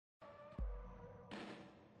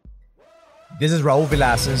This is Raul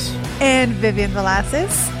Velasquez. And Vivian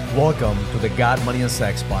Velasquez. Welcome to the God, Money, and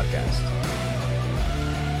Sex podcast.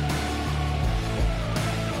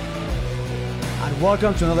 And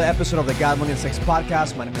welcome to another episode of the God, Money, and Sex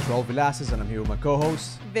podcast. My name is Raul Velasquez, and I'm here with my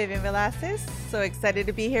co-host, Vivian Velasquez. So excited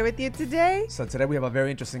to be here with you today. So today we have a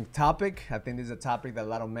very interesting topic. I think this is a topic that a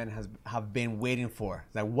lot of men have been waiting for.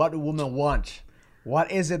 Like, what do women want?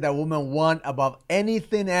 What is it that women want above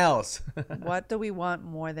anything else? What do we want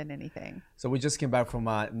more than anything? So we just came back from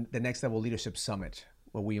the Next Level Leadership Summit,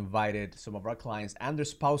 where we invited some of our clients and their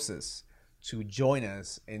spouses to join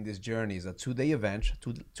us in this journey. It's a two-day event,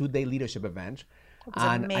 two-day leadership event.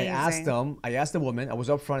 And amazing. I asked the woman, I was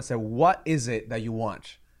up front and said, what is it that you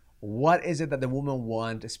want? What is it that the woman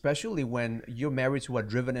want, especially when you're married to a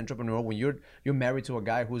driven entrepreneur, when you're married to a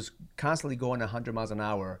guy who's constantly going 100 miles an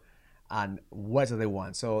hour, and what do they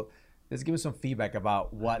want? So let's give us some feedback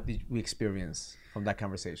about what did we experience from that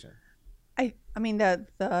conversation. I mean, the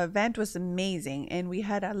event was amazing, and we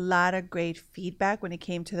had a lot of great feedback when it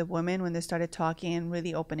came to the women, when they started talking and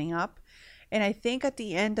really opening up. And I think at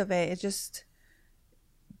the end of it,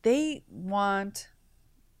 they want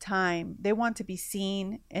time. They want to be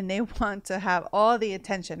seen, and they want to have all the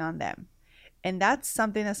attention on them. And that's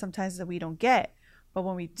something that sometimes that we don't get. But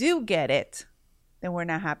when we do get it, then we're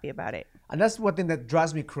not happy about it. And that's one thing that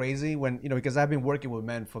drives me crazy when, because I've been working with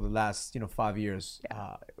men for the last, 5 years,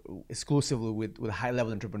 exclusively with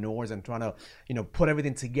high-level entrepreneurs and trying to, put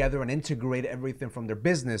everything together and integrate everything from their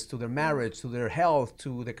business to their marriage, to their health,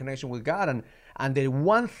 to the connection with God. And the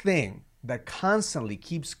one thing that constantly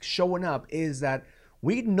keeps showing up is that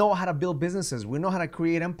we know how to build businesses. We know how to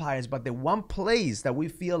create empires, but the one place that we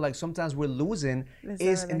feel like sometimes we're losing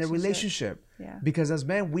is in the relationship. Yeah. Because as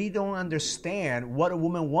men, we don't understand what a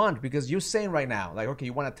woman wants. Because you're saying right now, like, okay,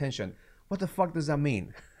 you want attention. What the fuck does that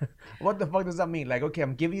mean? What the fuck does that mean? Like, okay,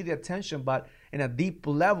 I'm giving you the attention, but in a deep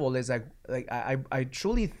level, it's like I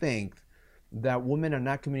truly think that women are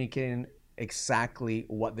not communicating exactly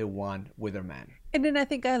what they want with their man. And then I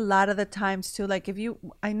think a lot of the times too, like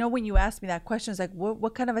I know when you ask me that question, it's like,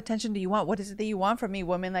 what kind of attention do you want? What is it that you want from me,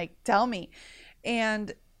 women? Like, tell me.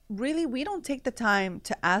 And really, we don't take the time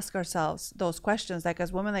to ask ourselves those questions. Like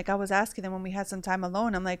as women, like I was asking them when we had some time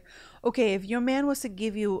alone, I'm like, okay, if your man was to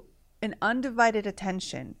give you an undivided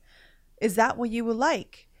attention, is that what you would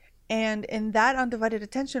like? And in that undivided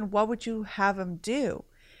attention, what would you have him do?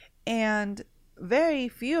 And very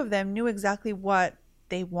few of them knew exactly what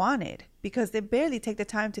they wanted, because they barely take the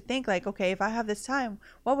time to think like, okay, if I have this time,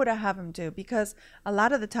 what would I have him do? Because a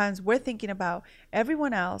lot of the times we're thinking about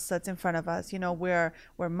everyone else that's in front of us. We're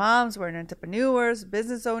moms, we're entrepreneurs,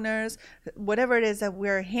 business owners, whatever it is that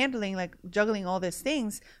we're handling, like juggling all these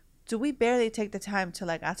things. Do we barely take the time to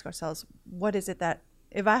like ask ourselves, what is it that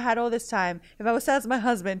if I had all this time, if I was to ask my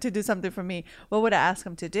husband to do something for me, what would I ask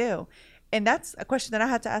him to do? And that's a question that I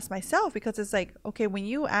had to ask myself, because it's like, okay, when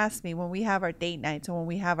you ask me, when we have our date nights and when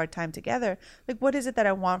we have our time together, like, what is it that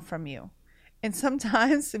I want from you? And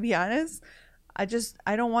sometimes, to be honest, I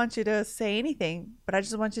don't want you to say anything, but I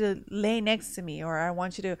just want you to lay next to me, or I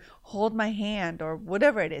want you to hold my hand, or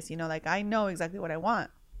whatever it is, like I know exactly what I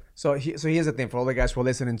want. So here's the thing for all the guys who are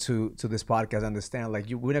listening to this podcast. Understand, like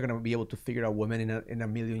we're not gonna be able to figure out women in a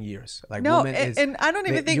million years. Like no, and I don't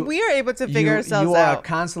even think we are able to figure ourselves out. You are a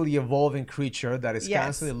constly evolving creature that is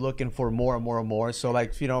constantly looking for more and more and more. So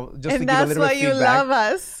like just to give a little bit of feedback. And that's why you love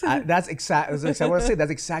us. That's exactly. I want to say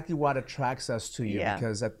that's exactly what attracts us to you,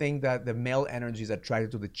 because I think that the male energy is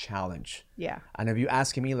attracted to the challenge. Yeah. And if you're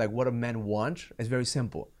asking me like what do men want, it's very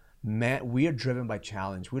simple. Man, we are driven by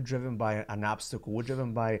challenge. We're driven by an obstacle. We're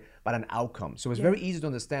driven by an outcome. So it's very easy to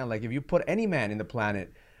understand. Like if you put any man in the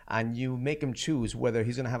planet and you make him choose whether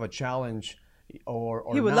he's going to have a challenge or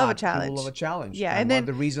he would not, love a challenge. He will love a challenge. Yeah, and then one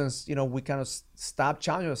of the reasons we kind of stop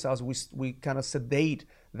challenging ourselves, we kind of sedate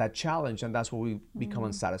that challenge, and that's where we become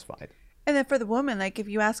unsatisfied. And then for the woman, like if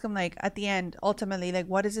you ask them, like at the end, ultimately, like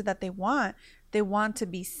what is it that they want? They want to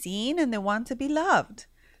be seen and they want to be loved.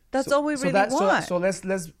 That's all we really want. So let's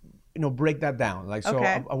break that down. Like, so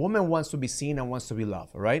a woman wants to be seen and wants to be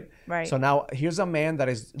loved, right? Right. So now here's a man that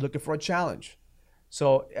is looking for a challenge.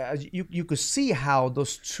 So you could see how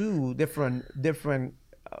those two different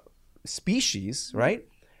species, right?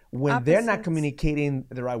 When they're not communicating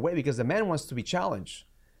the right way, because the man wants to be challenged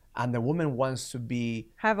and the woman wants to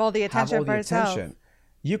have all the attention for herself.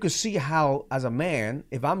 You could see how, as a man,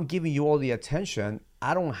 if I'm giving you all the attention,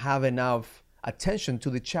 I don't have enough attention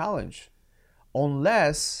to the challenge,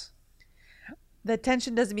 unless the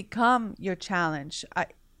attention doesn't become your challenge.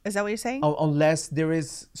 Is that what you're saying? Unless there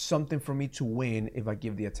is something for me to win if I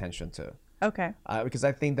give the attention to. Okay. Because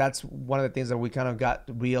I think that's one of the things that we kind of got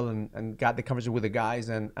real and got the conversation with the guys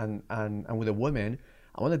and with the women.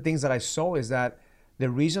 And one of the things that I saw is that the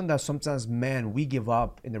reason that sometimes men, we give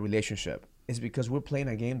up in the relationship is because we're playing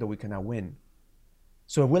a game that we cannot win.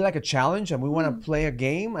 So if we're like a challenge and we want to play a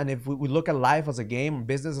game, and if we look at life as a game,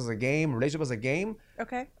 business as a game, relationship as a game,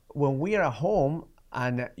 Okay. when we are at home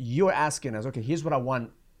and you're asking us, okay, here's what I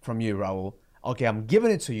want from you, Raul. Okay, I'm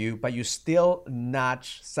giving it to you, but you're still not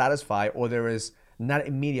satisfied, or there is not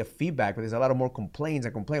immediate feedback, but there's a lot of more complaints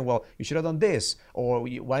and complain. Well, you should have done this, or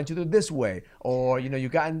why don't you do it this way, or you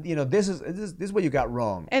got, this is what you got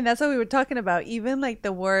wrong. And that's what we were talking about. Even like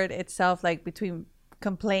the word itself, like between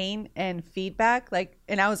complain and feedback, like,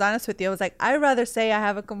 and I was honest with you, I was like, I'd rather say I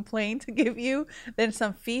have a complaint to give you than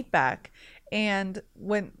some feedback. And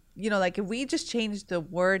when like if we just change the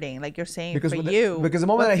wording, like you're saying, because the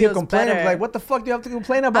moment I hear complain, I'm like, what the fuck do you have to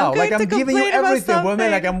complain about? I'm giving you everything,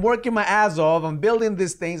 woman. Like, I'm working my ass off, I'm building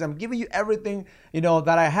these things, I'm giving you everything that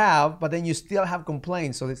I have, but then you still have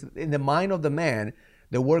complaints. So it's, in the mind of the man,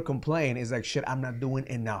 the word complain is like, shit, I'm not doing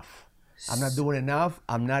enough. I'm not doing enough.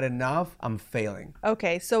 I'm not enough. I'm failing.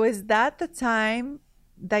 Okay, so is that the time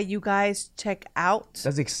that you guys check out?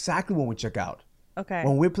 That's exactly when we check out. Okay.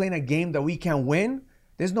 When we're playing a game that we can't win,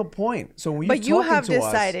 there's no point. So when but you have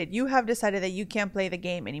decided that you can't play the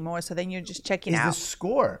game anymore. So then you're just checking out. It's the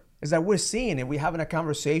score. Is that we're seeing it. We're having a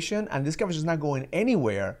conversation, and this conversation is not going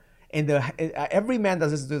anywhere. And every man that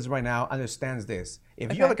listens to this right now understands this.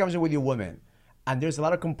 If you have a conversation with your woman, and there's a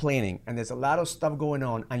lot of complaining, and there's a lot of stuff going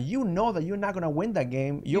on, and you know that you're not gonna win that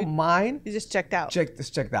game, your mind is just checked out. Checked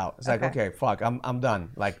out. It's like, okay, fuck, I'm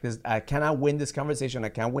done. Like this, I cannot win this conversation. I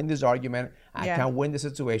can't win this argument. I can't win this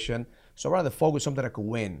situation. So I'd rather focus on something I could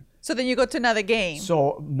win. So then you go to another game.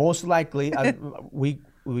 So most likely,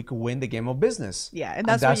 we could win the game of business. Yeah, and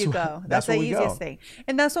that's where you go. That's the easiest thing.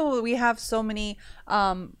 And that's why we have so many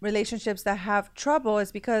relationships that have trouble,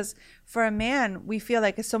 is because for a man, we feel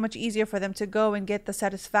like it's so much easier for them to go and get the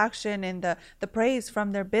satisfaction and the praise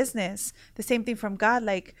from their business. The same thing from God.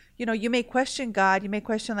 Like, you may question God. You may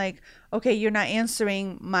question like, okay, you're not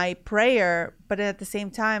answering my prayer. But at the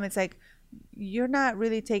same time, it's like, you're not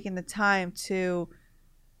really taking the time to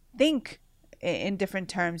think in different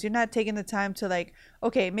terms. You're not taking the time to like,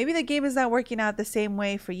 okay, maybe the game is not working out the same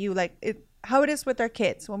way for you. Like how it is with our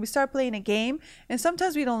kids. When we start playing a game, and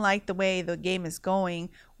sometimes we don't like the way the game is going,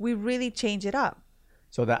 we really change it up.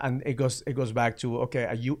 So that, and it goes back to, okay,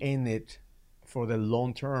 are you in it for the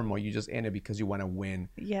long term, or you just in it because you want to win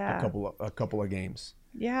a couple of games?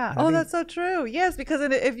 Yeah. Oh, that's so true. Yes, because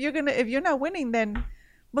if you're not winning, then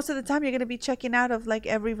most of the time you're going to be checking out of like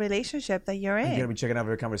every relationship that you're in. You're going to be checking out of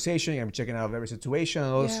every conversation. You're going to be checking out of every situation.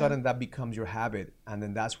 And all of a sudden that becomes your habit. And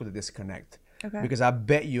then that's where the disconnect. Okay. Because I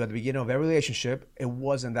bet you at the beginning of every relationship, it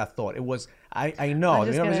wasn't that thought. It was, I know.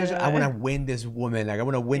 I want to win this woman. Like I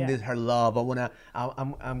want to win her love.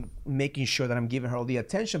 I'm making sure that I'm giving her all the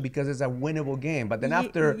attention because it's a winnable game. But then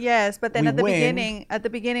after but then at the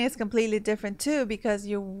beginning it's completely different too, because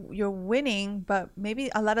you're winning, but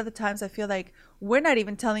maybe a lot of the times I feel like we're not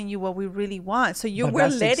even telling you what we really want. So we're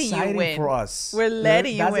letting you win. For us. We're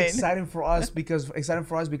letting you win. That's exciting for us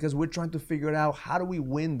because we're trying to figure out, how do we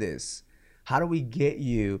win this? How do we get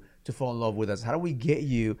you to fall in love with us? How do we get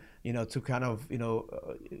you, to kind of,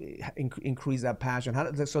 increase that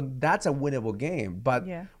passion? So that's a winnable game. But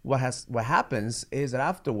what happens is that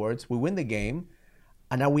afterwards we win the game,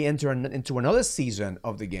 and now we enter into another season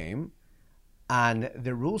of the game, and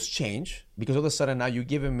the rules change because all of a sudden now you're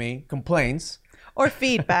giving me complaints. Or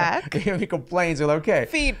feedback. You're giving me complaints. You're like, okay.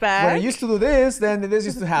 Feedback. When I used to do this, then this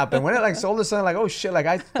used to happen. When so all of a sudden, like, oh shit, like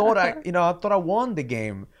I thought I won the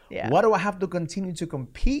game. Yeah. Why do I have to continue to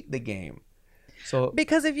compete the game? So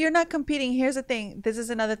because if you're not competing, here's the thing. This is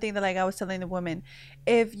another thing that like I was telling the woman.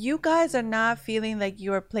 If you guys are not feeling like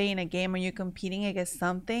you're playing a game or you're competing against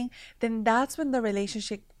something, then that's when the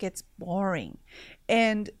relationship gets boring.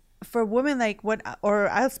 And for women, like or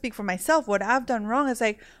I'll speak for myself, what I've done wrong is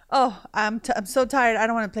like, oh, I'm so tired, I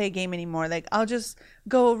don't want to play a game anymore. Like I'll just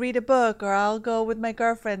go read a book, or I'll go with my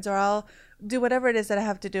girlfriends, or I'll do whatever it is that I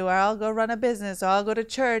have to do, or I'll go run a business, or I'll go to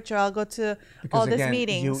church, or I'll go to all these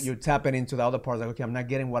meetings. You're tapping into the other part, like, okay, I'm not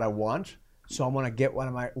getting what I want, so I'm gonna get what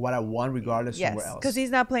I want regardless somewhere else. Because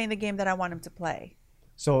he's not playing the game that I want him to play.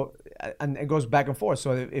 So, and it goes back and forth.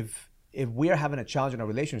 So if we are having a challenge in a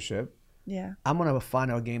relationship, I'm gonna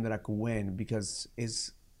find a game that I could win, because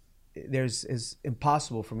it's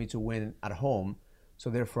impossible for me to win at home. So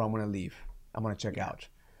therefore, I'm gonna leave. I'm gonna check out.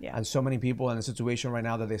 Yeah. And so many people are in a situation right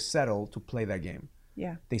now that they settle to play that game.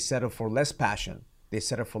 Yeah. They settle for less passion. They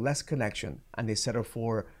settle for less connection, and they settle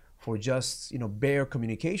for for just bare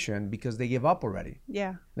communication because they give up already.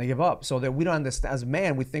 Yeah. They give up, so that we don't understand. As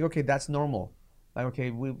men, we think, okay, that's normal. Like,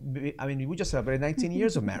 okay, we just celebrated 19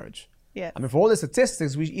 years of marriage. Yeah. I mean, for all the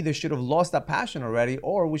statistics, we either should have lost that passion already,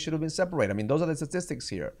 or we should have been separated. I mean, those are the statistics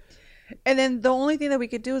here. And then the only thing that we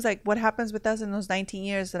could do is like, what happens with us in those 19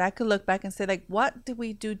 years that I could look back and say, like, what did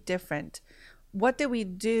we do different? What did we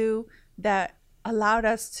do that allowed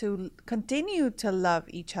us to continue to love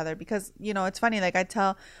each other? Because, it's funny, like I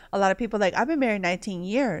tell a lot of people, like, I've been married 19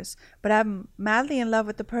 years, but I'm madly in love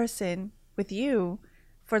with the person, with you,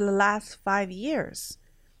 for the last 5 years.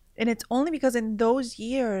 And it's only because in those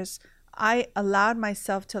years, I allowed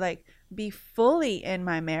myself to like be fully in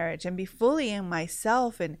my marriage and be fully in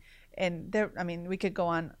myself, and there, I mean, we could go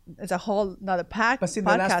on. It's a whole nother But see, the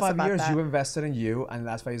last 5 years you invested in you, and the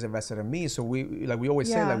last 5 years invested in me. So we always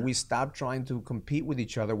say, like, we stopped trying to compete with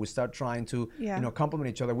each other. We stopped trying to complement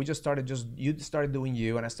each other. We just started you started doing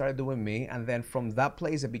you, and I started doing me, and then from that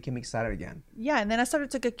place it became excited again. Yeah, and then I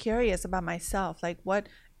started to get curious about myself, like what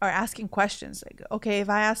are asking questions, like, okay, if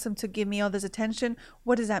I ask him to give me all this attention,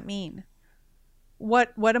 what does that mean?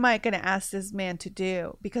 What am I going to ask this man to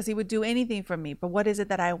do? Because he would do anything for me. But what is it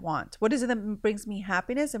that I want? What is it that brings me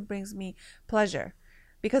happiness and brings me pleasure?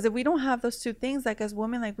 Because if we don't have those two things, like as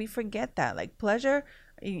women, like we forget that. Like pleasure,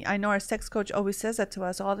 I know our sex coach always says that to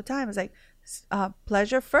us all the time. It's like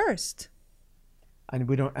pleasure first. And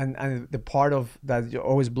we don't. And the part of that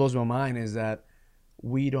always blows my mind is that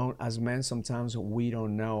we don't, as men, sometimes we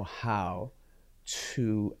don't know how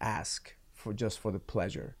to ask for the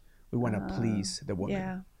pleasure. We want to please the woman.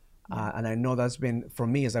 Yeah. And I know that's been, for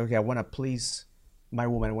me, it's like, okay, I want to please my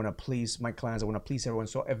woman. I want to please my clients. I want to please everyone.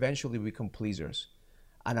 So eventually we become pleasers.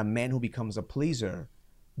 And a man who becomes a pleaser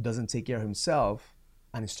doesn't take care of himself,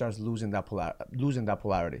 and he starts losing that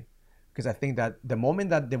polarity. Because I think that the moment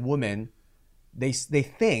that the woman, they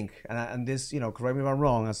think, and this, correct me if I'm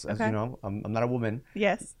wrong, as you know, I'm not a woman.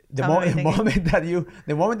 Yes. The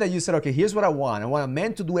moment that you said, okay, here's what I want a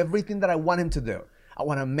man to do everything that I want him to do. I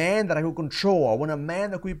want a man that I can control. I want a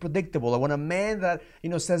man that could be predictable. I want a man that,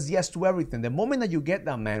 says yes to everything. The moment that you get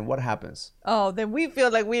that man, what happens? Oh, then we feel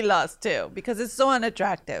like we lost too, because it's so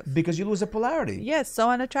unattractive. Because you lose the polarity. Yes, so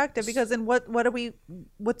unattractive. Because then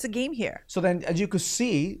what's the game here? So then, as you could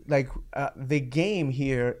see, like the game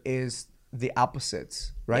here is the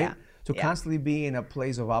opposites, right? Yeah. To constantly be in a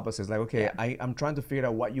place of opposites. Like, okay, I'm trying to figure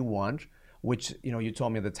out what you want, which, you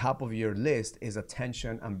told me at the top of your list is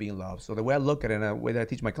attention and being loved. So the way I look at it, and the way that I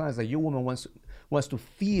teach my clients, that your woman wants to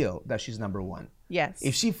feel that she's number one. Yes.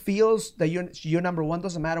 If she feels that you're number one,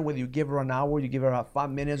 doesn't matter whether you give her an hour, you give her 5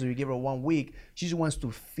 minutes, or you give her 1 week. She just wants to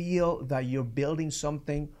feel that you're building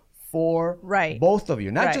something for both of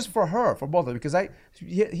you, not just for her, for both of you. Because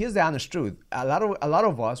here's the honest truth: a lot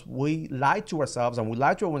of us, we lie to ourselves, and we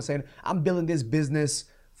lie to everyone saying, "I'm building this business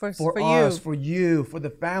for us, for you, for the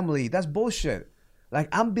family." That's bullshit. Like,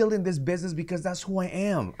 I'm building this business because that's who I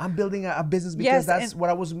am. I'm building a business because that's what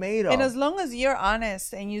I was made of. And as long as you're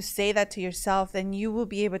honest and you say that to yourself, then you will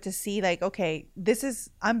be able to see, like, okay,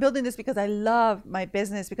 I'm building this because I love my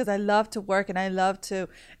business, because I love to work, and I love to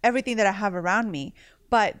everything that I have around me.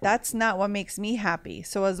 But that's not what makes me happy.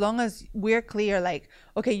 So as long as we're clear, like,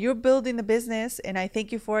 okay, you're building the business and I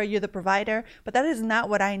thank you for it, you're the provider, but that is not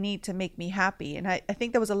what I need to make me happy. And I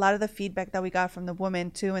think that was a lot of the feedback that we got from the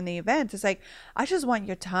women too in the event. It's like, I just want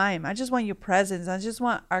your time. I just want your presence. I just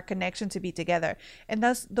want our connection to be together. And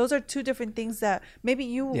those are two different things that maybe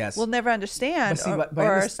you will never understand, but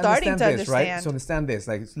are starting to understand. Right? So understand this.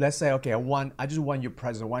 Like, let's say, okay, I just want your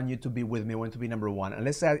presence. I want you to be with me. I want you to be number one. And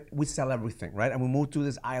let's say we sell everything, right? And we move to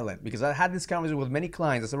this island, because I had this conversation with many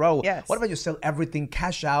clients. I said, Raul, what if I just sell everything,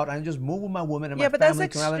 cash out, and just move with my woman and my family? But that's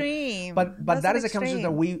extreme. But that is a conversation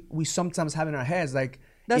that we sometimes have in our heads. Like,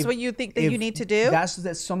 that's what you think that you need to do?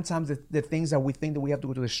 That's sometimes the things that we think that we have to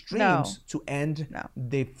go to the extremes to end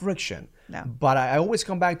the friction. No. But I always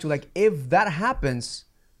come back to, like, if that happens,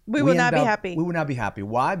 we will not be happy. We will not be happy.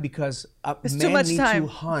 Why? Because it's men too much need time. to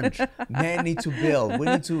hunt. Men need to build. We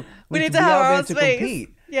need to have our own space.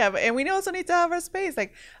 Compete. Yeah, and we also need to have our space.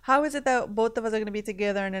 Like, how is it that both of us are going to be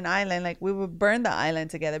together in an island? Like, we will burn the island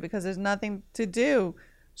together because there's nothing to do.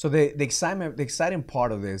 So the exciting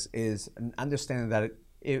part of this is understanding that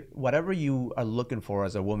whatever you are looking for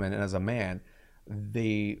as a woman and as a man,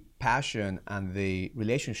 the passion and the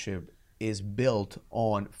relationship is built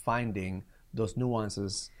on finding those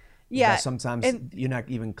nuances that sometimes you're not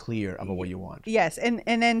even clear about what you want. Yes, and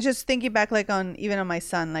then just thinking back, like, on my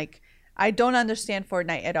son, like, I don't understand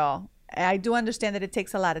Fortnite at all. I do understand that it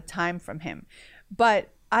takes a lot of time from him,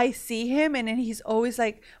 but I see him and then he's always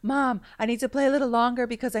like, Mom, I need to play a little longer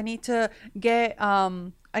because I need to get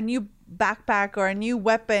a new backpack or a new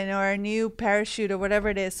weapon or a new parachute or whatever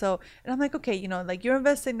it is. So, and I'm like, okay, you know, like you're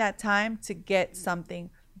investing that time to get something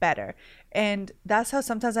better. And that's how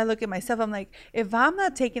sometimes I look at myself. I'm like, if I'm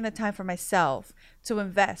not taking the time for myself to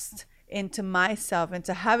invest into myself,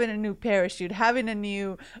 into having a new parachute, having a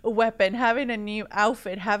new weapon, having a new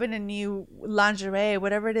outfit, having a new lingerie,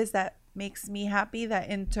 whatever it is that makes me happy, that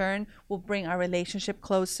in turn will bring our relationship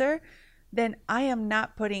closer, then I am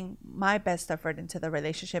not putting my best effort into the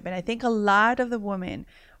relationship. And I think a lot of the women,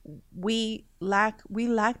 we lack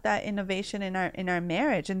that innovation in our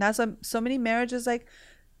marriage. And that's why so many marriages like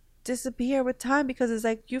disappear with time, because it's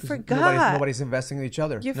like you forgot. Nobody's investing in each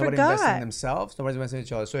other. Nobody's forgot. investing in themselves. Nobody's investing in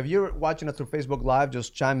each other. So if you're watching us through Facebook Live,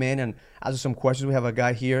 just chime in and ask us some questions. We have a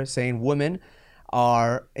guy here saying women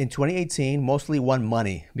are in 2018 mostly want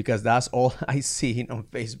money, because that's all I see on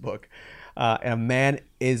Facebook. And a man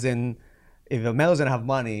isn't. If a man doesn't have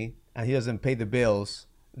money and he doesn't pay the bills,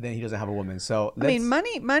 then he doesn't have a woman. So I mean,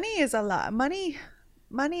 money is a lot.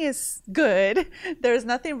 Money is good. There's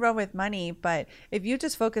nothing wrong with money, but if you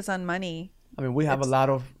just focus on money, I mean, we have a lot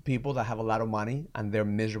of people that have a lot of money and they're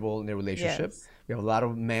miserable in their relationship. Yes. We have a lot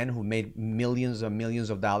of men who made millions and millions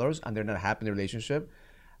of dollars and they're not happy in their relationship.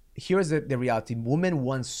 Here's the reality. Women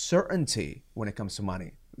want certainty when it comes to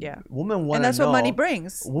money. Yeah. Women want and that's what money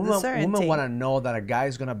brings. Women want to know that a guy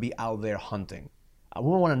is going to be out there hunting.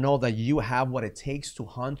 Women want to know that you have what it takes to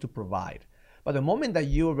hunt, to provide. But the moment that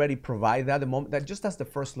you already provide that, that's the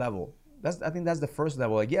first level. I think that's the first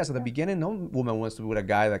level. Like, yes, at the beginning, no woman wants to be with a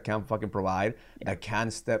guy that can't fucking provide, that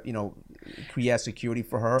can't create security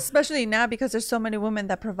for her. Especially now, because there's so many women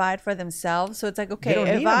that provide for themselves. So it's like, okay,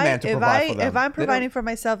 if I'm providing for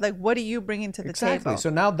myself, like, what are you bringing to the table?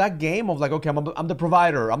 So now that game of like, okay, I'm the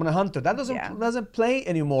provider, I'm a hunter, that doesn't play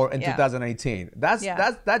anymore in 2018.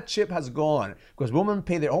 That chip has gone, because women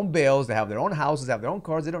pay their own bills, they have their own houses, they have their own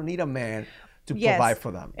cars, they don't need a man to provide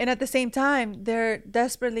for them. And at the same time, they're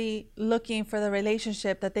desperately looking for the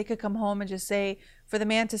relationship that they could come home and just say, for the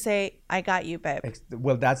man to say, I got you, babe.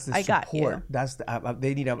 Well, that's the support. Got you. That's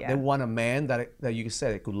they want a man that you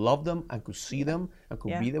said could love them and could see them and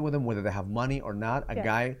could be there with them, whether they have money or not.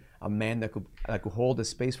 A man that could hold the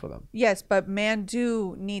space for them. Yes, but men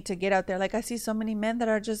do need to get out there. Like, I see so many men that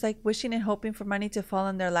are just like wishing and hoping for money to fall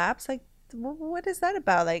in their laps. Like, what is that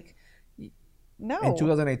about? Like, no. In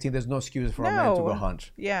 2018, there's no excuse for a man to go hunt.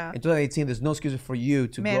 Yeah. In 2018, there's no excuse for you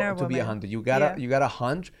to be a hunter. You gotta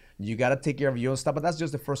hunt. You gotta take care of your own stuff. But that's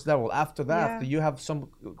just the first level. After that, after you have some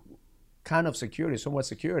kind of security, somewhat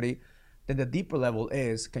security, then the deeper level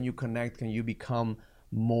is: can you connect? Can you become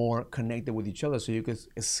more connected with each other, so you can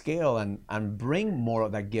scale and bring more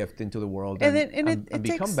of that gift into the world and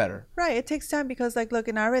become better? Right. It takes time, because like, look,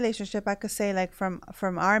 in our relationship, I could say like from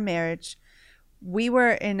our marriage, we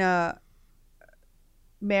were in a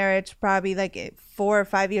marriage probably like 4 or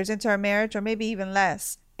 5 years into our marriage, or maybe even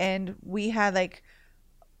less, and we had like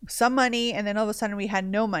some money, and then all of a sudden we had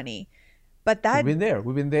no money. But that we've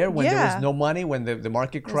been there when there was no money, when the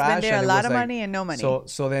market crashed. There a lot of money and no money.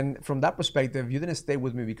 So then from that perspective, you didn't stay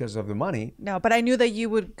with me because of the money. No, but I knew that you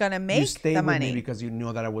were gonna make the money. You stayed with me because you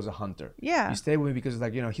knew that I was a hunter. Yeah. You stayed with me because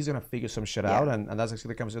like, he's gonna figure some shit out, and that's actually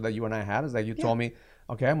the conversation that you and I had. Is like, you told me,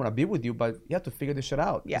 okay, I'm gonna be with you, but you have to figure this shit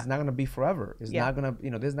out. It's not gonna be forever. It's not gonna,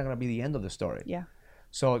 this is not gonna be the end of the story. Yeah.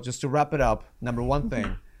 So just to wrap it up, number one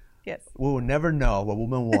thing, yes, we will never know what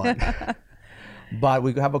women want. But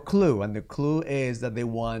we have a clue, and the clue is that they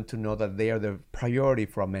want to know that they are the priority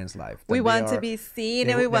for a man's life. We want to be seen,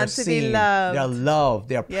 and we want to be loved. They're loved.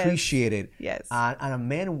 They're appreciated. Yes. And a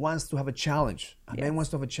man wants to have a challenge. A man wants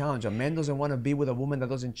to have a challenge. A man doesn't want to be with a woman that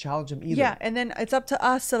doesn't challenge him either. Yeah, and then it's up to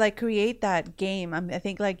us to like create that game. I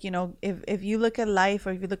think like, if you look at life,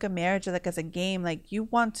 or if you look at marriage like as a game, like you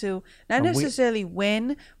want to not necessarily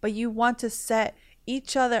win, but you want to set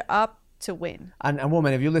each other up to win. And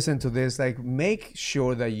woman, if you listen to this, like, make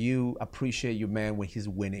sure that you appreciate your man when he's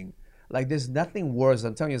winning. Like, there's nothing worse,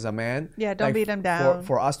 I'm telling you, as a man. Yeah, don't beat him down.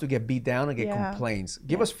 For us to get beat down and get complaints.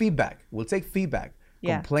 Give us feedback. We'll take feedback.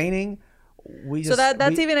 Complaining,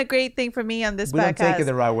 that's even a great thing for me on this podcast. We don't take it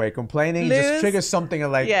the right way. Complaining just triggers something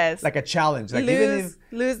like a challenge. Like,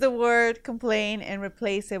 lose the word complain and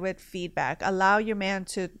replace it with feedback. Allow your man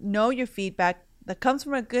to know your feedback that comes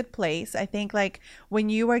from a good place. I think like when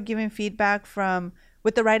you are giving feedback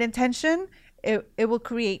with the right intention, it will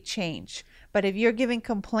create change. But if you're giving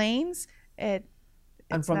complaints, from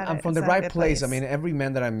the right place. I mean, every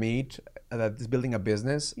man that I meet that is building a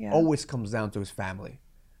business always comes down to his family.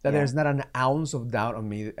 that Yeah. there's not an ounce of doubt on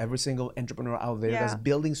me. Every single entrepreneur out there that's Yeah.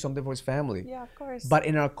 building something for his family. Yeah, of course. But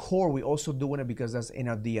in our core, we also doing it because that's in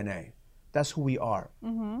our DNA. That's who we are.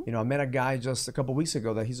 Mm-hmm. You know, I met a guy just a couple weeks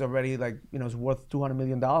ago that he's already like, you know, is worth $200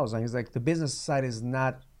 million. And he's like, the business side is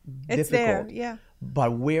not It's there, difficult. yeah.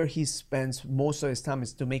 But where he spends most of his time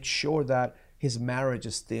is to make sure that his marriage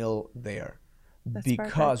is still there. That's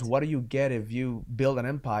Because perfect. what do you get if you build an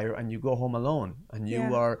empire and you go home alone and you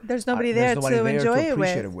Yeah. are There's nobody there to enjoy it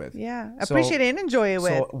appreciate with. it with. Yeah, So- appreciate it and enjoy it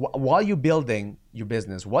with. So while you're building your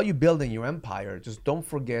business, while you're building your empire, just don't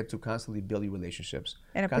forget to constantly build your relationships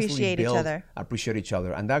And Constantly appreciate each other. Appreciate each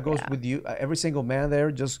other, and that goes Yeah. with you. Every single man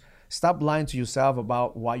there, just stop lying to yourself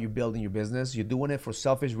about why you're building your business. You're doing it for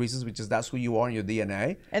selfish reasons, which is that's who you are in your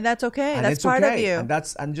DNA. And that's okay. And That's it's part okay. of you.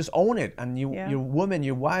 And just own it. And Yeah. your woman,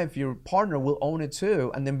 your wife, your partner will own it too.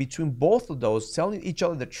 And then between both of those, telling each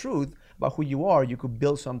other the truth about who you are, you could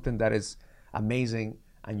build something that is amazing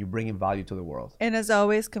and you're bringing value to the world. And as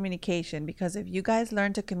always, communication. Because if you guys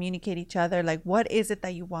learn to communicate each other, like, what is it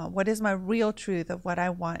that you want? What is my real truth of what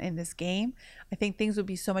I want in this game? I think things would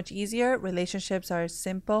be so much easier. Relationships are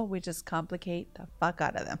simple. We just complicate the fuck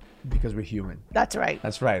out of them. Because we're human. That's right.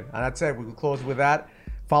 That's right. And that's it. We will close with that.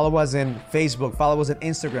 Follow us in Facebook. Follow us on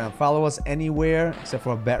Instagram. Follow us anywhere except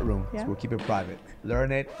for a bedroom. Yeah. So we'll keep it private.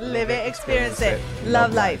 Learn it. Live it, experience it.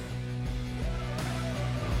 Love life.